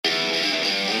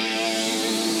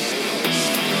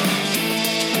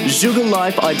Sugar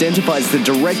Life identifies the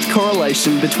direct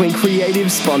correlation between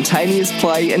creative, spontaneous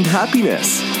play and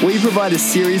happiness. We provide a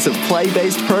series of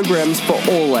play-based programs for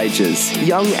all ages,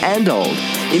 young and old,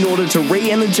 in order to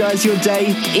re-energize your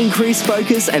day, increase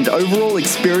focus, and overall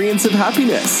experience of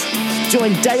happiness.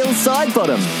 Join Dale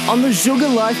Sidebottom on the Sugar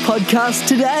Life podcast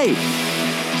today.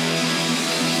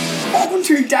 Welcome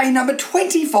to day number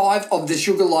 25 of the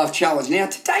Sugar Life Challenge. Now,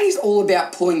 today is all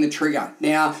about pulling the trigger.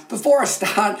 Now, before I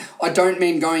start, I don't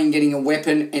mean going and getting a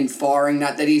weapon and firing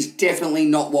that. That is definitely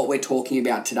not what we're talking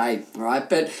about today, all right?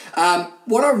 But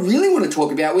what I really want to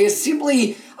talk about, we are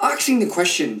simply asking the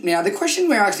question. Now, the question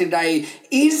we're asking today,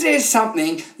 is there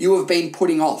something you have been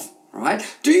putting off? Right?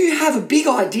 Do you have a big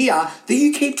idea that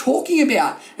you keep talking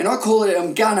about? And I call it,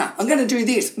 I'm gonna do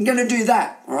this, I'm gonna do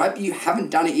that, all right? But you haven't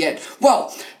done it yet.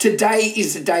 Well, today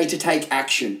is the day to take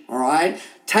action, all right?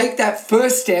 Take that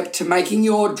first step to making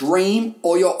your dream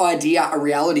or your idea a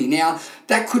reality. Now,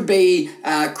 that could be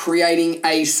creating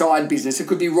a side business. It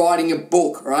could be writing a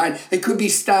book, right? It could be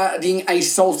starting a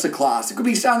salsa class. It could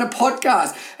be starting a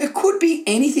podcast. It could be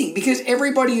anything, because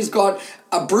everybody has got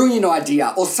a brilliant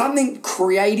idea or something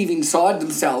creative inside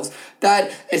themselves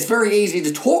that it's very easy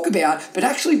to talk about, but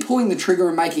actually pulling the trigger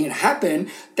and making it happen,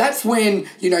 that's when,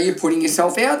 you're putting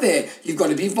yourself out there. You've got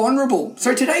to be vulnerable.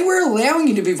 So today we're allowing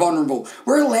you to be vulnerable.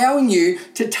 We're allowing you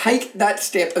to take that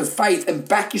step of faith and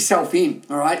back yourself in,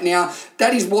 all right? Now,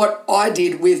 that is what I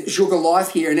did with Sugar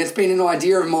Life here, and it's been an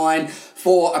idea of mine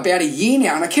for about a year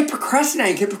now, and I kept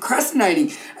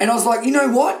procrastinating, and I was like, you know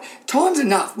what? Time's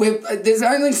enough. There's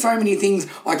only so many things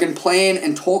I can plan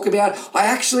and talk about. I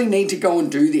actually need to go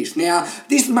and do this. Now,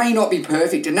 this may not be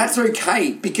perfect, and that's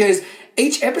okay, because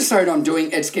each episode I'm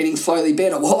doing, it's getting slowly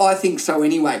better. Well, I think so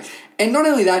anyway. And not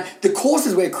only that, the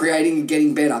courses we're creating are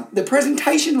getting better. The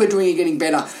presentations we're doing are getting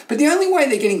better. But the only way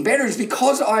they're getting better is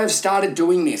because I have started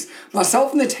doing this.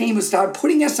 Myself and the team have started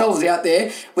putting ourselves out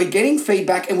there. We're getting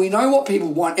feedback, and we know what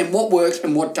people want and what works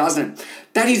and what doesn't.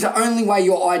 That is the only way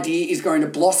your idea is going to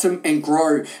blossom and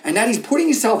grow. And that is putting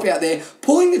yourself out there,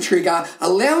 pulling the trigger,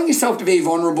 allowing yourself to be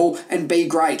vulnerable and be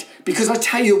great. Because I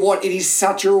tell you what, it is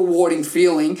such a rewarding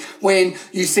feeling when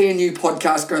you see a new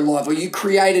podcast go live, or you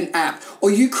create an app, or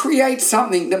you create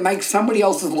something that makes somebody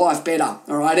else's life better.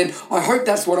 All right. And I hope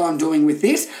that's what I'm doing with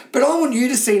this. But I want you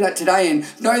to see that today and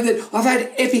know that I've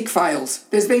had epic fails.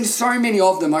 There's been so many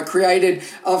of them. I've created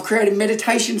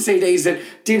meditation CDs that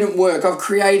didn't work. I've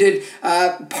created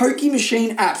pokey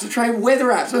machine apps. I've created weather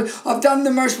apps. I've done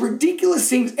the most ridiculous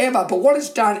things ever. But what it's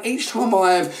done each time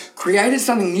I have created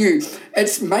something new,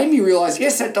 it's made me realize,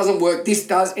 yes, that doesn't work. This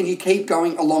does. And you keep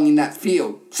going along in that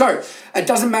field. So it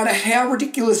doesn't matter how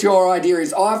ridiculous your idea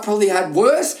is. I've probably had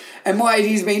worse, and my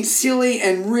idea's been silly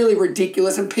and really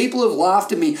ridiculous, and people have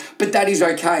laughed at me, but that is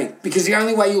okay, because the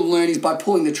only way you'll learn is by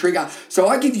pulling the trigger. So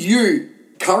I give you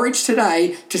courage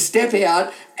today to step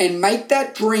out and make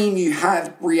that dream you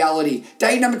have reality.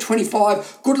 Day number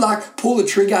 25, good luck, pull the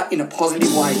trigger in a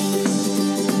positive way.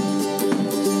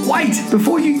 Wait,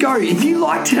 before you go, if you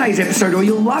like today's episode or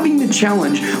you're loving the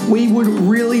challenge, we would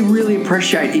really, really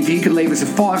appreciate if you could leave us a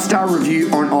 5-star review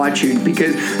on iTunes,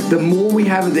 because the more we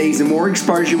have of these, the more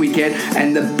exposure we get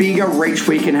and the bigger reach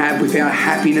we can have with our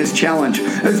happiness challenge.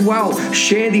 As well,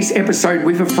 share this episode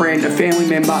with a friend, a family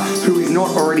member who is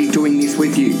not already doing this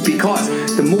with you,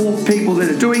 because the more people that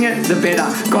are doing it, the better.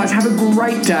 Guys, have a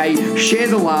great day, share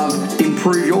the love,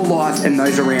 improve your life and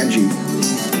those around you.